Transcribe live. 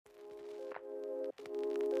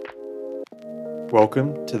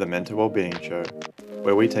Welcome to the Mental Wellbeing Show,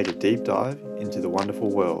 where we take a deep dive into the wonderful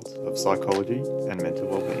worlds of psychology and mental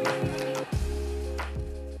well-being.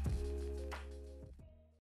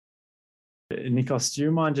 Nikos, do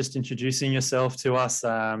you mind just introducing yourself to us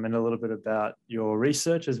and a little bit about your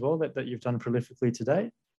research as well that you've done prolifically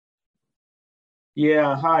today?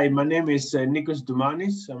 Yeah, hi, my name is Nikos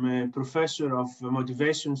Ntoumanis. I'm a professor of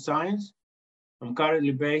motivation science. I'm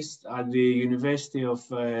currently based at the University of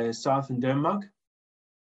Southern Denmark.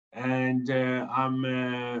 And I'm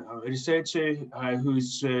a researcher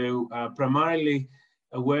who's primarily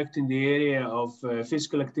worked in the area of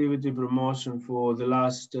physical activity promotion for the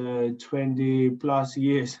last 20 plus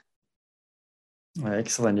years.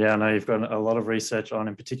 Excellent. Yeah, I know you've got a lot of research on,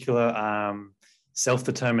 in particular,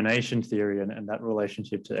 self-determination theory and that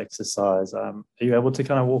relationship to exercise. Are you able to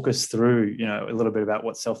kind of walk us through, a little bit about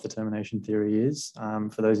what self-determination theory is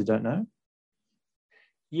for those who don't know?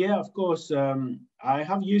 Yeah, of course. I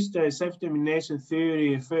have used self-determination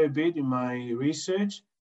theory a fair bit in my research.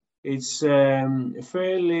 It's a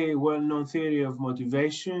fairly well-known theory of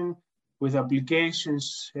motivation with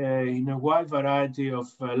applications in a wide variety of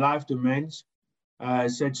life domains,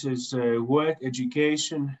 such as work,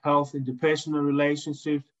 education, health, interpersonal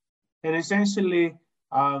relationships. And essentially,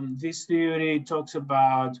 this theory talks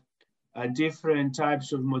about different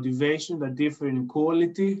types of motivation that differ in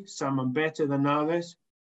quality. Some are better than others.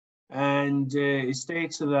 And it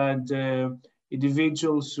states that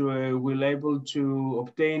individuals will able to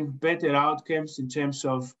obtain better outcomes in terms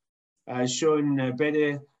of showing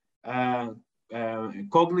better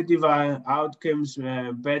cognitive outcomes,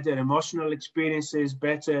 better emotional experiences,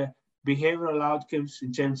 better behavioral outcomes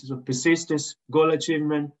in terms of persistence, goal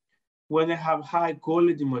achievement, when they have high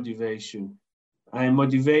quality motivation, and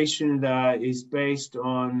motivation that is based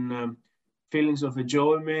on feelings of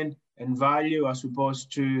enjoyment and value, as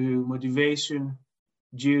opposed to motivation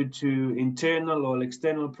due to internal or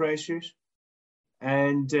external pressures.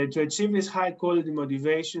 And to achieve this high quality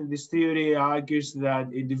motivation, this theory argues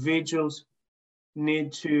that individuals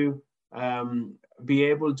need to be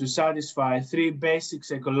able to satisfy three basic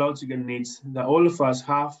psychological needs that all of us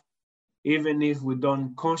have, even if we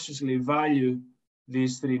don't consciously value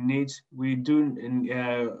these three needs. We do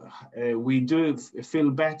feel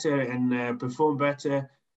better and perform better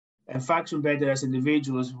and function better as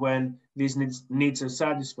individuals when these needs are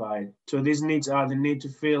satisfied. So these needs are the need to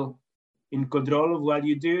feel in control of what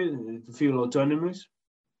you do, to feel autonomous,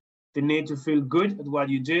 the need to feel good at what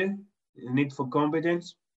you do, the need for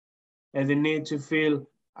competence, and the need to feel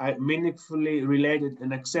meaningfully related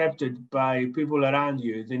and accepted by people around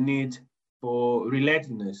you, the need for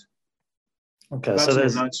relatedness. Okay, that's in a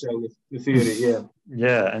nutshell the theory, yeah.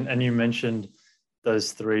 Yeah, and you mentioned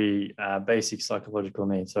those three basic psychological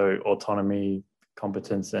needs, so autonomy,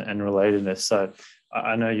 competence, and relatedness. So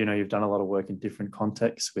I know, you've done a lot of work in different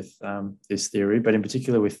contexts with this theory, but in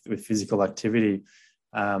particular with physical activity.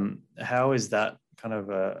 How is that kind of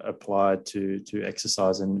applied to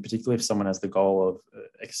exercise? And particularly if someone has the goal of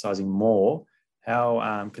exercising more,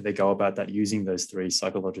 how could they go about that using those three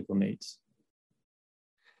psychological needs?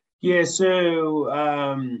 Yeah,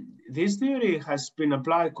 so this theory has been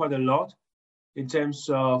applied quite a lot in terms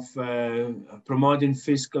of promoting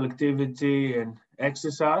physical activity and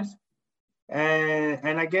exercise.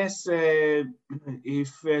 And I guess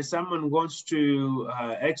if someone wants to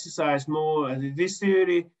exercise more, this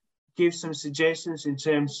theory gives some suggestions in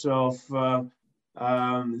terms of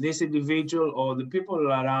this individual or the people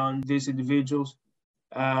around these individuals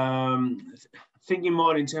thinking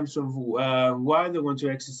more in terms of why they want to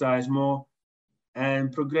exercise more,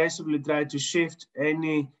 and progressively try to shift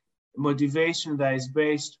any motivation that is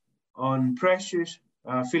based on pressures,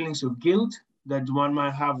 feelings of guilt that one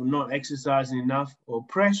might have not exercising enough, or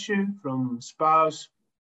pressure from spouse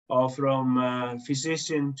or from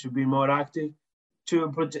physician to be more active, to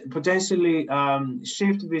potentially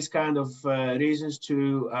shift these kind of reasons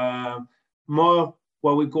to more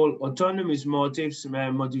what we call autonomous motives,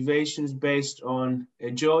 motivations based on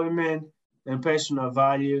enjoyment and personal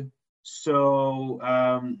value. So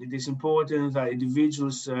it is important that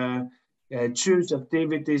individuals choose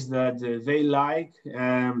activities that they like,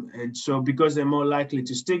 and so because they're more likely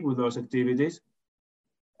to stick with those activities.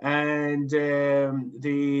 And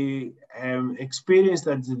the experience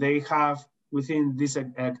that they have within these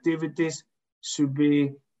activities should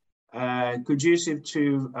be conducive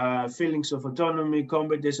to feelings of autonomy,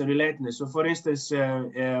 competence, and relatedness. So for instance,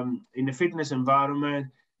 in a fitness environment,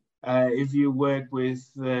 if you work with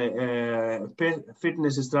a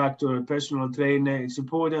fitness instructor, a personal trainer, it's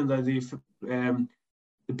important that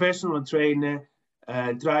the personal trainer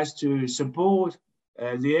tries to support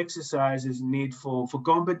the exercises need for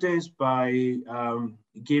competence by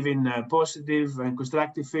giving positive and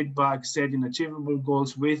constructive feedback, setting achievable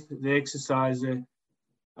goals with the exerciser,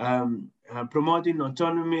 promoting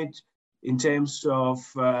autonomy in terms of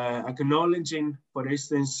acknowledging, for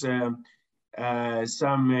instance,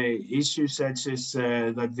 some issues such as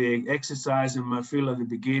that the exerciser might feel at the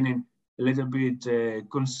beginning a little bit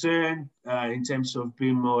concerned in terms of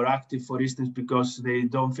being more active, for instance, because they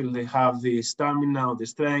don't feel they have the stamina or the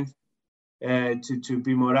strength to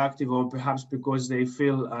be more active, or perhaps because they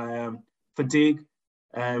feel fatigue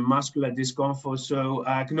and muscular discomfort. So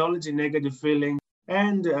acknowledging negative feelings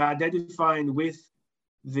and identifying with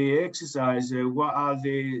the exercise what are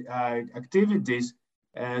the activities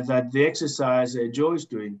that the exercise enjoys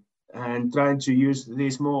doing, and trying to use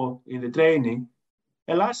this more in the training.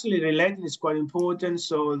 And lastly, relating is quite important,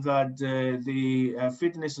 so that the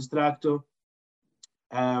fitness instructor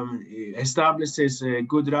establishes a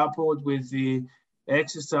good rapport with the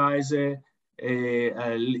exerciser,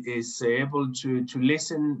 is able to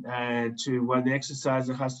listen to what the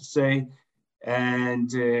exerciser has to say, and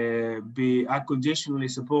be unconditionally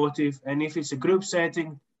supportive. And if it's a group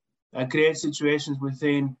setting, create situations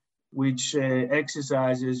within which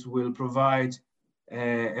exercises will provide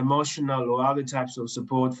emotional or other types of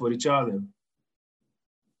support for each other.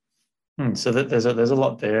 So there's a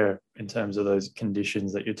lot there in terms of those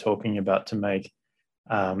conditions that you're talking about to make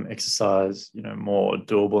exercise, more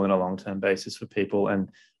doable in a long-term basis for people. And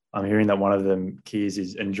I'm hearing that one of the keys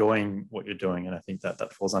is enjoying what you're doing, and I think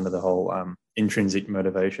that falls under the whole intrinsic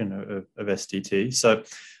motivation of SDT. So,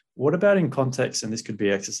 what about in context, and this could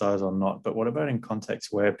be exercise or not, but what about in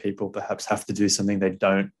context where people perhaps have to do something they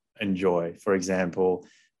don't enjoy? For example,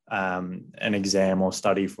 an exam or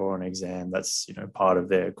study for an exam that's part of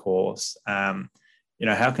their course. How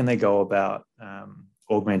can they go about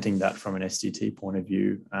augmenting that from an SDT point of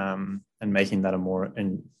view, and making that a more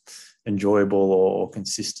enjoyable or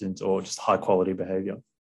consistent or just high quality behavior?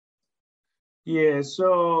 Yeah,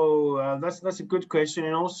 so that's a good question,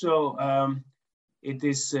 and also it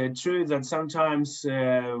is true that sometimes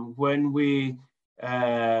when we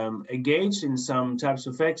engage in some types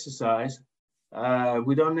of exercise,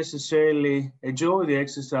 we don't necessarily enjoy the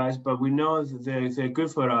exercise, but we know that they're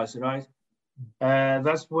good for us, right?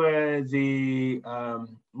 That's where the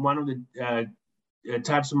one of the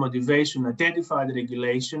types of motivation, identified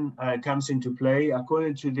regulation, comes into play.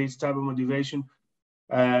 According to this type of motivation,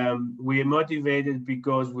 we are motivated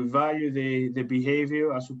because we value the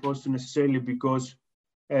behavior, as opposed to necessarily because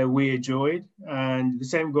we enjoy it. And the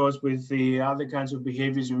same goes with the other kinds of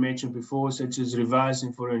behaviors you mentioned before, such as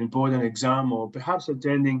revising for an important exam, or perhaps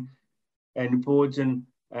attending an important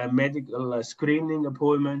medical screening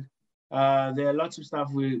appointment. There are lots of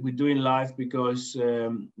stuff we do in life because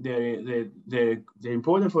they're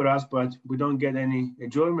important for us, but we don't get any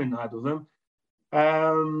enjoyment out of them.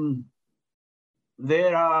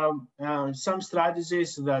 There are some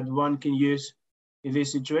strategies that one can use in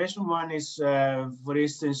this situation. One is, for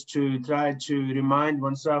instance, to try to remind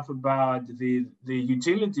oneself about the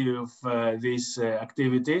utility of these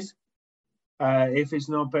activities. If it's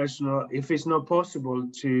not possible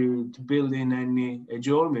to build in any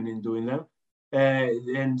enjoyment in doing them,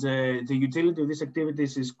 and the utility of these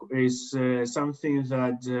activities is something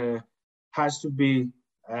that has to be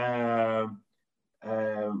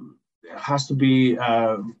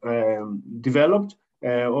developed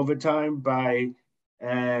over time by,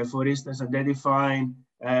 for instance, identifying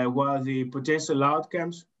what are the potential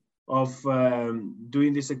outcomes of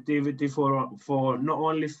doing this activity for not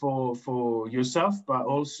only for yourself, but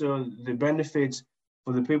also the benefits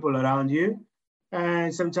for the people around you.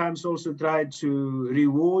 And sometimes also try to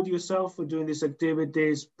reward yourself for doing these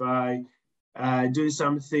activities by doing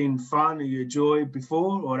something fun you enjoy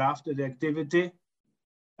before or after the activity,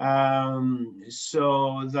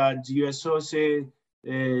 so that you associate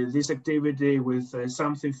this activity with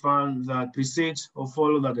something fun that precedes or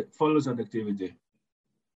follows that activity.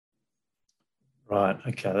 Right.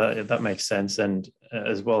 Okay. That makes sense. And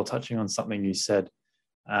as well, touching on something you said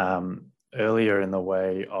earlier in the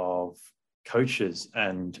way of coaches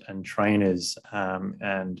and trainers,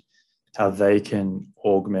 and how they can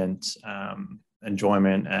augment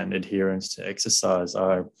enjoyment and adherence to exercise.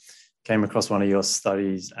 I came across one of your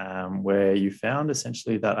studies where you found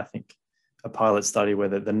essentially that, I think, a pilot study where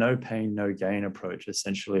the no pain, no gain approach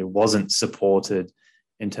essentially wasn't supported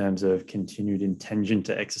in terms of continued intention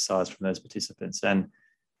to exercise from those participants. And,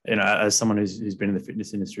 as someone who's been in the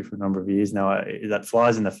fitness industry for a number of years now, that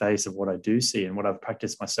flies in the face of what I do see and what I've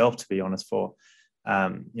practiced myself, to be honest, for,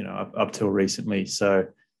 up till recently. So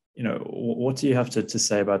what do you have to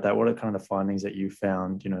say about that? What are kind of the findings that you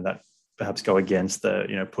found, that perhaps go against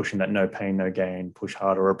the, pushing that no pain, no gain, push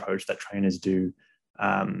harder approach that trainers do,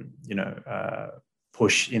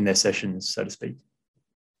 push in their sessions, so to speak?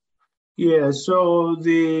 Yeah, so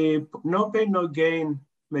the no pain, no gain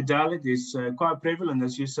modality is quite prevalent,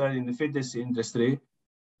 as you said, in the fitness industry.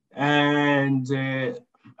 And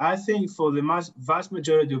I think for the vast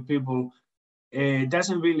majority of people, it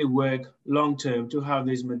doesn't really work long-term to have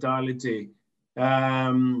this modality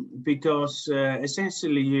because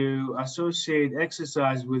essentially you associate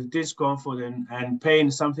exercise with discomfort and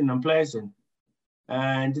pain, something unpleasant.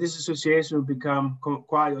 And this association will become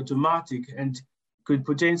quite automatic and could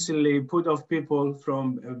potentially put off people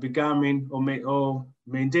from becoming or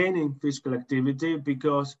maintaining physical activity,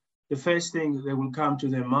 because the first thing that will come to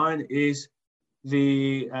their mind is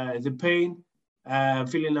the pain,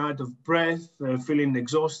 feeling out of breath, feeling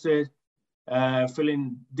exhausted,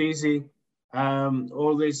 feeling dizzy,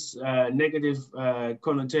 all these negative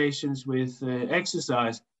connotations with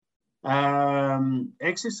exercise.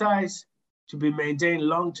 Exercise to be maintained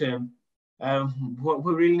long-term, what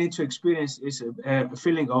we really need to experience is a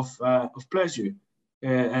feeling of pleasure,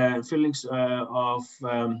 feelings of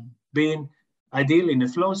being ideally in a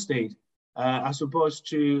flow state, as opposed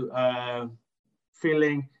to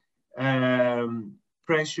feeling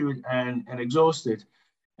pressured and exhausted.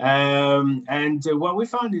 And what we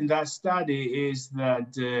found in that study is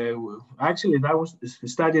that actually that was a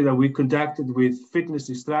study that we conducted with fitness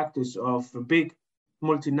instructors of a big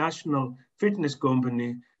multinational fitness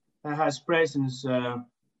company that has presence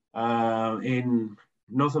in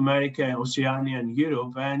North America, Oceania, and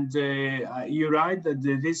Europe. And you're right that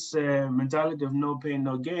this mentality of no pain,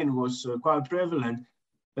 no gain was quite prevalent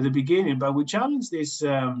at the beginning, but we challenged this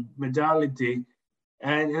modality,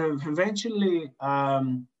 and eventually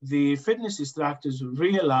the fitness instructors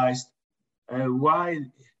realized why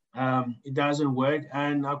it doesn't work.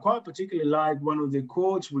 And I quite particularly liked one of the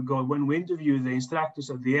quotes we got when we interviewed the instructors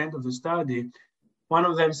at the end of the study. One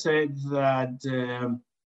of them said that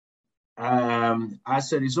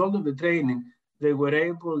as a result of the training, they were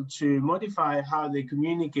able to modify how they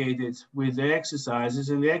communicated with the exercises,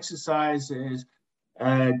 and the exercises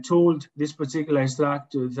told this particular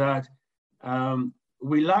instructor that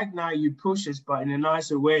we like now you push us, but in a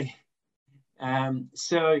nicer way.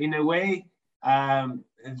 So in a way,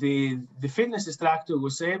 the fitness instructor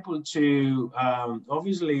was able to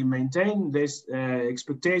obviously maintain this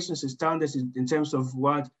expectations and standards in terms of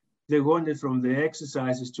what they wanted from the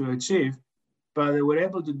exercises to achieve, but they were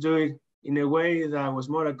able to do it in a way that was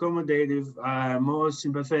more accommodative, more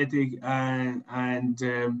sympathetic, and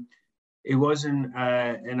it wasn't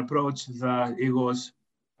an approach that it was,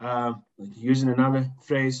 using another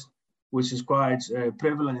phrase, which is quite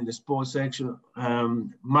prevalent in the sports section,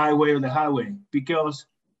 my way or the highway, because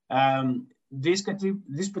these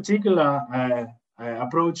particular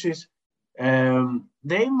approaches,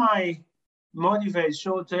 they might motivate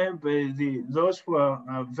short term, but those who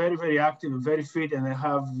are very, very active and very fit and they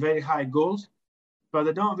have very high goals, but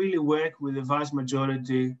they don't really work with the vast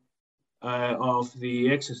majority of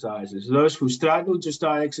the exercises. Those who struggle to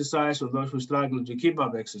start exercise or those who struggle to keep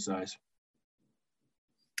up exercise.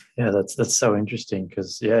 Yeah, that's so interesting,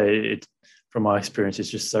 because it from my experience, it's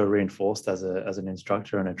just so reinforced as an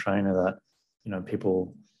instructor and a trainer that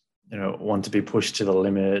people want to be pushed to the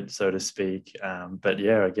limit, so to speak. But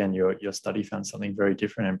yeah, again, your study found something very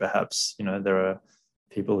different, and perhaps there are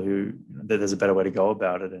people who there's a better way to go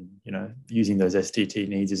about it, and using those STT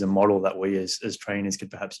needs as a model that we as trainers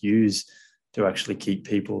could perhaps use to actually keep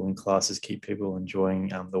people in classes, keep people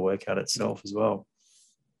enjoying the workout itself as well.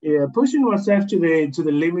 Yeah, pushing oneself to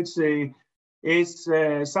the limits is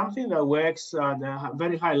something that works at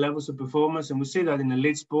very high levels of performance, and we see that in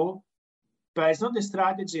elite sport. But it's not the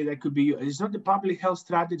strategy that could be. It's not the public health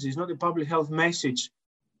strategy. It's not the public health message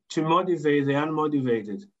to motivate the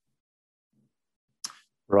unmotivated.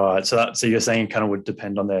 Right. So you're saying it kind of would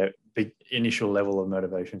depend on their big initial level of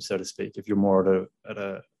motivation, so to speak. If you're more at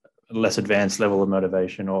a less advanced level of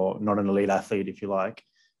motivation, or not an elite athlete, if you like,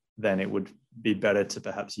 then it would be better to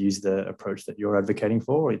perhaps use the approach that you're advocating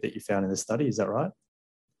for, or that you found in the study. Is that right?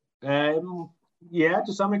 Yeah,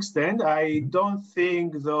 to some extent. I don't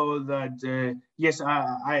think, though, that yes,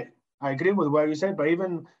 I agree with what you said. But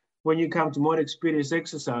even when you come to more experienced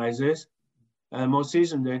exercises, more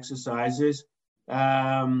seasoned exercises,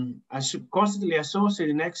 I should constantly associate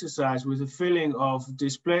an exercise with a feeling of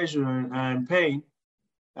displeasure and pain.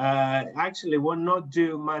 Actually will not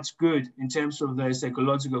do much good in terms of their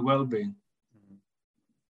psychological well-being.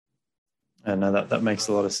 And no, that makes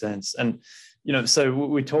a lot of sense. And So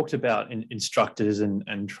we talked about instructors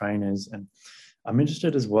and trainers, and I'm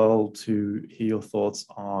interested as well to hear your thoughts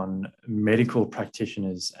on medical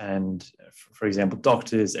practitioners and, for example,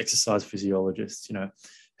 doctors, exercise physiologists.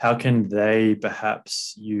 How can they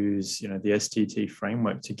perhaps use, the STT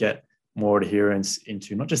framework to get more adherence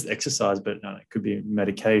into not just exercise, but it could be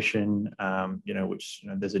medication, which,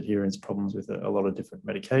 there's adherence problems with a lot of different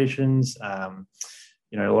medications, a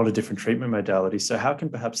lot of different treatment modalities. So how can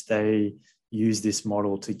perhaps they use this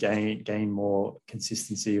model to gain more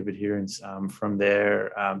consistency of adherence from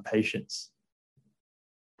their patients?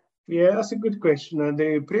 Yeah, that's a good question.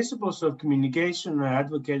 The principles of communication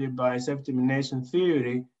advocated by self-determination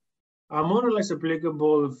theory are more or less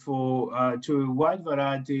applicable to a wide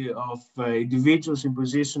variety of individuals in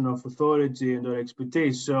position of authority and or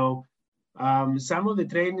expertise. So some of the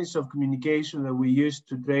trainings of communication that we use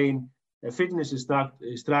to train fitness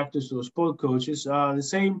instructors or sport coaches are the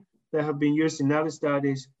same that have been used in other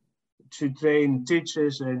studies to train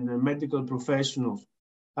teachers and medical professionals.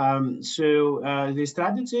 The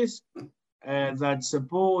strategies that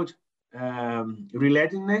support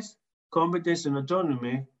relatedness, competence, and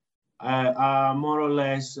autonomy are more or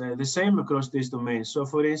less the same across these domains. So,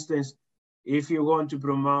 for instance, if you want to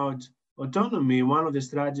promote autonomy, one of the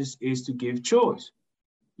strategies is to give choice.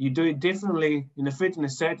 You do it differently in a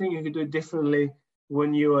fitness setting, you can do it differently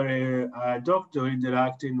when you are a doctor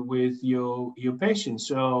interacting with your patient.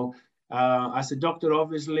 So as a doctor,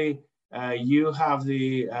 obviously, you have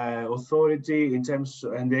the authority in terms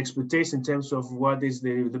and the expertise in terms of what is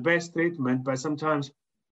the best treatment, but sometimes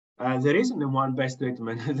there isn't one best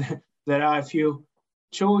treatment. There are a few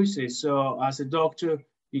choices. So as a doctor,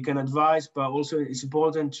 you can advise, but also it's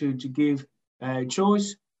important to give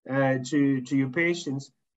choice to your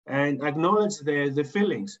patients and acknowledge the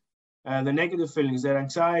feelings, the negative feelings, their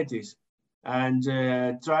anxieties, and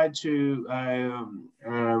try to,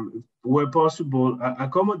 where possible,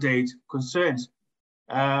 accommodate concerns.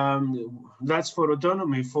 That's for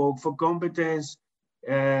autonomy. For competence,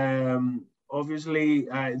 obviously,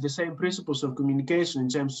 the same principles of communication in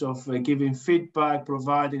terms of giving feedback,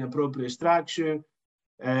 providing appropriate structure,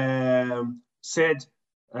 set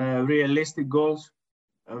realistic goals.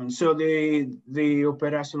 So the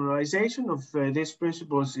operationalization of these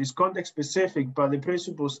principles is context specific, but the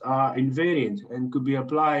principles are invariant and could be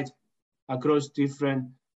applied across different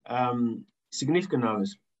significant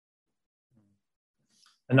others.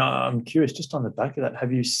 And I'm curious, just on the back of that,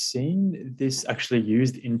 have you seen this actually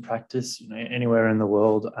used in practice, anywhere in the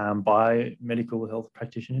world by medical health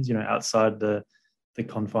practitioners, outside the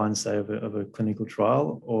confines, say, of a clinical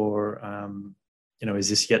trial, or is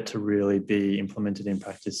this yet to really be implemented in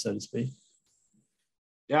practice, so to speak?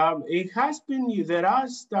 It has been. There are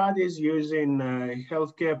studies using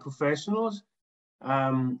healthcare professionals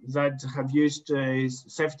that have used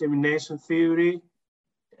self-determination theory,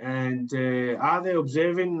 and are they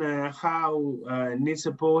observing how need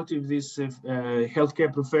supportive these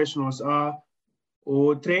healthcare professionals are,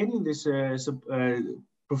 or training these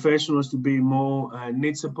professionals to be more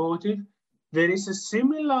need supportive? There is a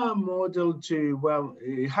similar model to, well,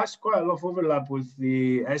 it has quite a lot of overlap with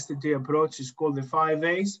the STT approach. It's called the 5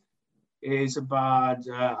 A's. It's about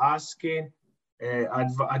asking,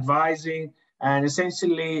 advising, and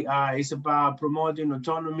essentially it's about promoting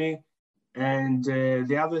autonomy and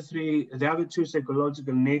the other two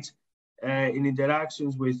psychological needs in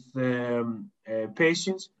interactions with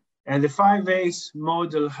patients. And the 5 A's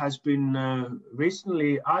model has been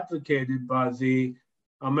recently advocated by the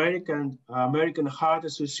American Heart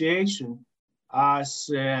Association as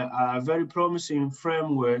a very promising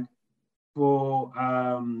framework for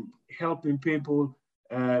helping people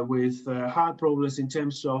with heart problems in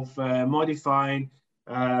terms of modifying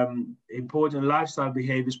important lifestyle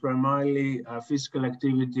behaviors, primarily physical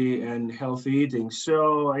activity and healthy eating.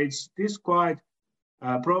 So it's quite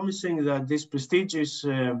promising that this prestigious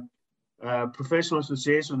professional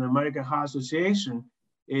association, the American Heart Association,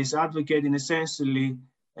 is advocating essentially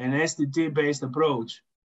an STT-based approach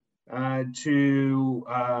to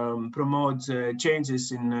promote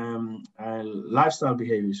changes in lifestyle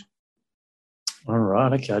behaviors. All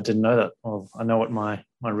right. Okay. I didn't know that. Well, I know what my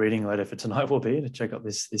reading later for tonight will be to check out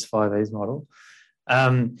this 5 A's model.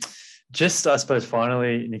 Just, I suppose,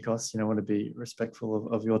 finally, Nikos, I want to be respectful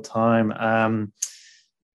of your time.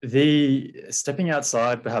 The stepping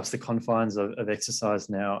outside, perhaps the confines of exercise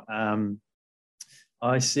now,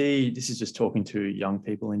 I see, this is just talking to young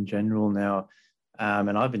people in general now,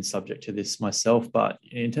 and I've been subject to this myself, but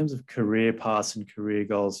in terms of career paths and career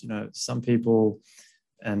goals, some people,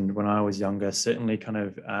 and when I was younger, certainly kind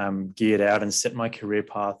of geared out and set my career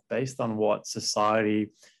path based on what society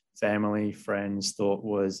family, friends thought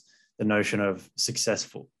was the notion of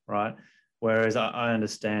successful, right? Whereas I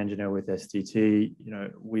understand, with SDT,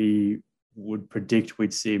 we would predict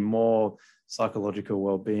we'd see more psychological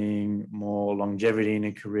well-being, more longevity in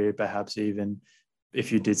a career, perhaps even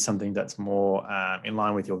if you did something that's more in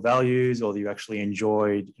line with your values or that you actually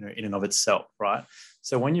enjoyed, in and of itself, right?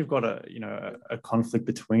 So when you've got a conflict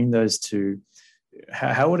between those two,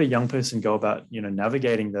 how would a young person go about,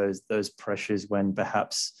 navigating those pressures when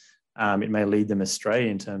perhaps it may lead them astray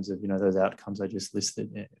in terms of, those outcomes I just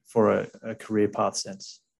listed for a career path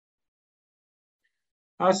sense?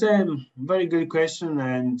 That's a very good question,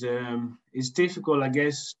 and it's difficult, I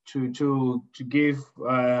guess, to give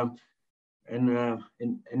an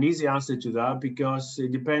easy answer to that, because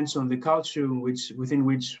it depends on the culture within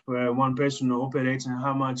which one person operates and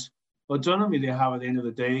how much autonomy they have at the end of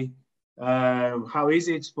the day. How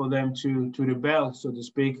easy it's for them to rebel, so to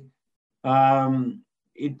speak. And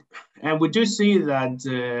we do see that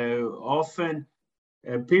often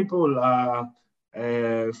people are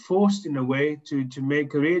forced in a way to make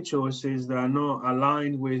career choices that are not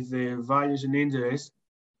aligned with their values and interests.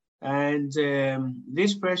 And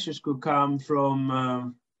these pressures could come from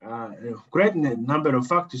a great number of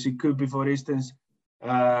factors. It could be, for instance,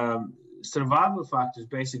 survival factors.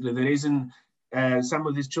 Basically, the reason some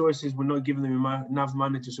of these choices were not giving them enough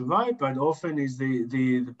money to survive, but often is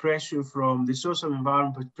the pressure from the social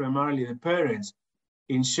environment, but primarily the parents,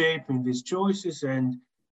 in shaping these choices. And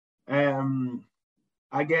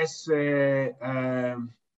I guess I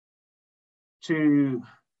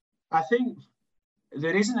think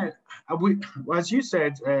there isn't as you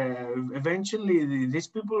said, eventually these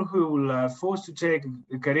people who will are forced to take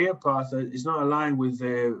a career path that is not aligned with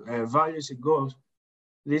their values and goals,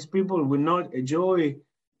 these people will not enjoy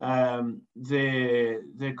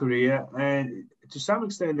their career, and to some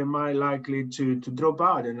extent they might likely to drop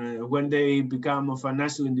out. And when they become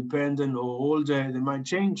financially independent or older, they might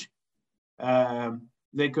change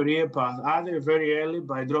their career path, either very early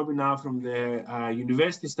by dropping out from their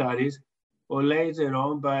university studies, or later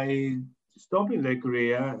on by stopping their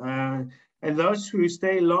career. And those who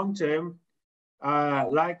stay long-term are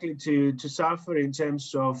likely to suffer in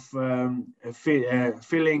terms of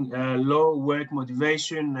feeling low work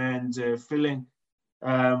motivation and feeling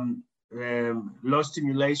low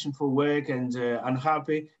stimulation for work and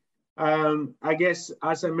unhappy. I guess,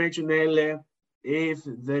 as I mentioned earlier, if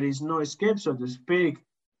there is no escape, so to speak,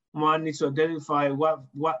 one needs to identify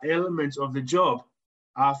what elements of the job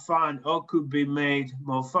are fun or could be made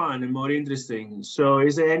more fun and more interesting. So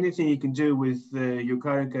is there anything you can do with your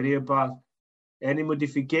current career path? Any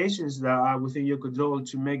modifications that are within your control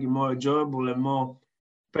to make it more enjoyable and more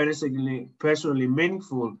personally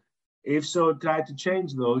meaningful? If so, try to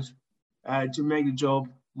change those to make the job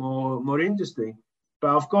more interesting.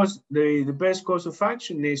 But of course, the best course of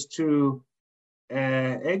action is to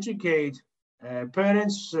educate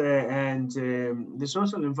parents and the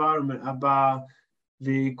social environment about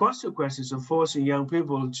the consequences of forcing young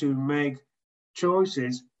people to make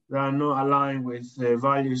choices that are not aligned with the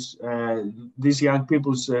values, these young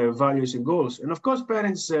people's values and goals. And of course,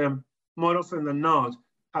 parents, more often than not,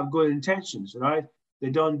 have good intentions, right? They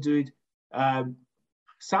don't do it.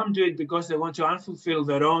 Some do it because they want to unfulfill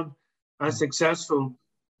their own unsuccessful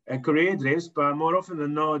career dreams, but more often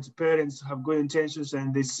than not, parents have good intentions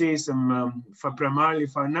and they see some primarily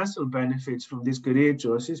financial benefits from these career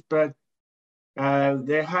choices. But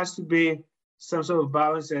there has to be some sort of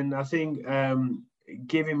balance, and I think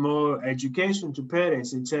giving more education to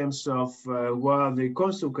parents in terms of what are the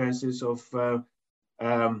consequences of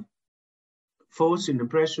forcing and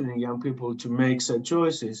pressuring young people to make such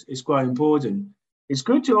choices is quite important. It's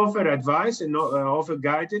good to offer advice and offer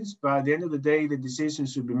guidance, but at the end of the day, the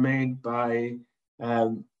decisions should be made by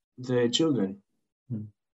the children.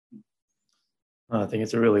 I think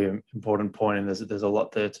it's a really important point, and there's a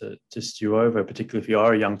lot there to stew over, particularly if you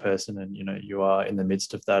are a young person and you are in the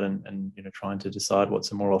midst of that and trying to decide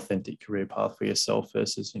what's a more authentic career path for yourself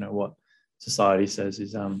versus what society says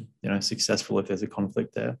is successful, if there's a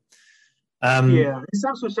conflict there. In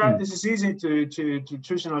some societies, it's easy to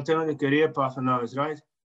choose an alternative career path now, right?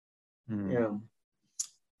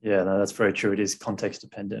 Yeah, no, that's very true. It is context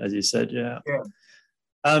dependent, as you said. Yeah.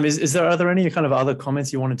 Are there any kind of other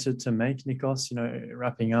comments you wanted to make, Nikos,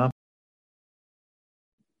 wrapping up?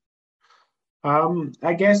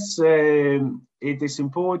 I guess it is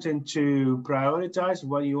important to prioritize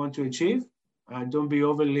what you want to achieve. Don't be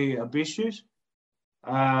overly ambitious,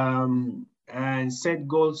 and set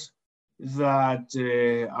goals that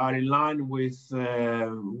are in line with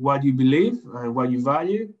what you believe and what you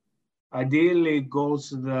value. ideally goals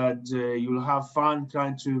that you'll have fun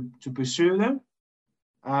trying to pursue them,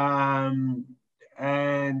 and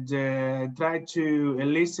try to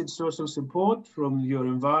elicit social support from your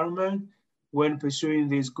environment when pursuing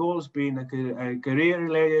these goals, being a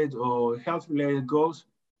career-related or health-related goals,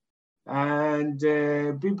 and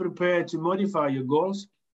be prepared to modify your goals.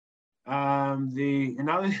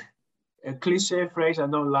 Another cliche phrase I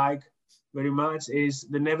don't like very much is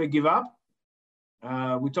the never give up.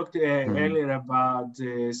 We talked earlier about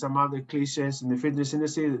some other cliches in the fitness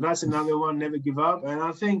industry. That's another one, never give up. And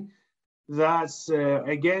I think that's,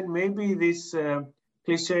 again, maybe this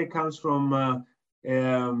cliche comes from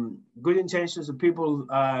good intentions of people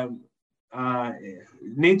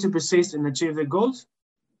need to persist and achieve their goals.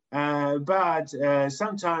 But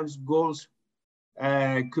sometimes goals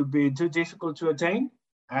could be too difficult to attain,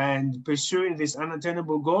 and pursuing these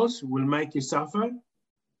unattainable goals will make you suffer,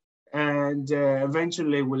 and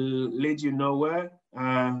eventually will lead you nowhere.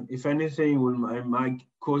 If anything, it might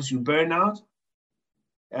cause you burnout.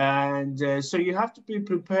 And so you have to be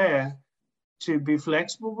prepared to be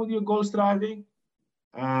flexible with your goal striving.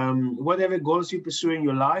 Whatever goals you pursue in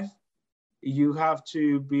your life, you have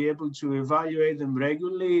to be able to evaluate them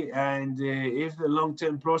regularly. And if the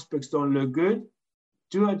long-term prospects don't look good,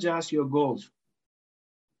 do adjust your goals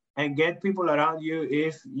and get people around you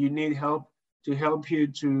if you need help to help you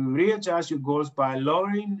to readjust your goals by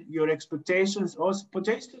lowering your expectations, or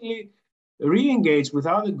potentially re-engage with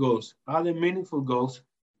other goals, other meaningful goals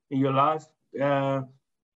in your life,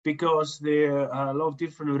 because there are a lot of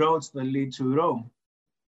different roads that lead to Rome.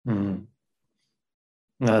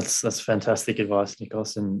 That's fantastic advice,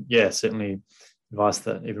 Nikos, and yeah, certainly advice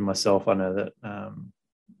that even myself, I know that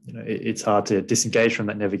it's hard to disengage from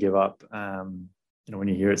that never give up. When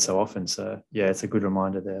you hear it so often. So yeah, it's a good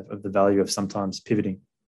reminder there of the value of sometimes pivoting.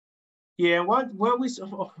 Yeah, what we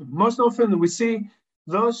most often we see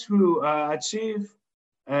those who achieve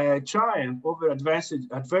triumph over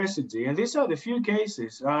adversity, and these are the few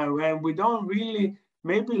cases, and we don't really,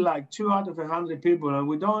 maybe like 2 out of 100 people, and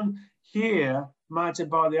we don't hear much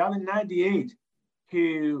about the other 98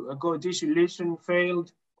 who got disillusioned,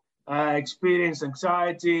 failed, experienced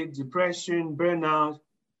anxiety, depression, burnout,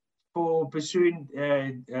 for pursuing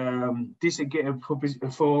this again, for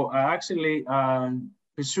actually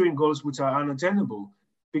pursuing goals which are unattainable,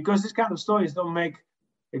 because this kind of stories don't make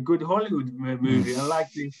a good Hollywood movie, unlike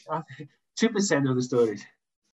the 2% of the stories.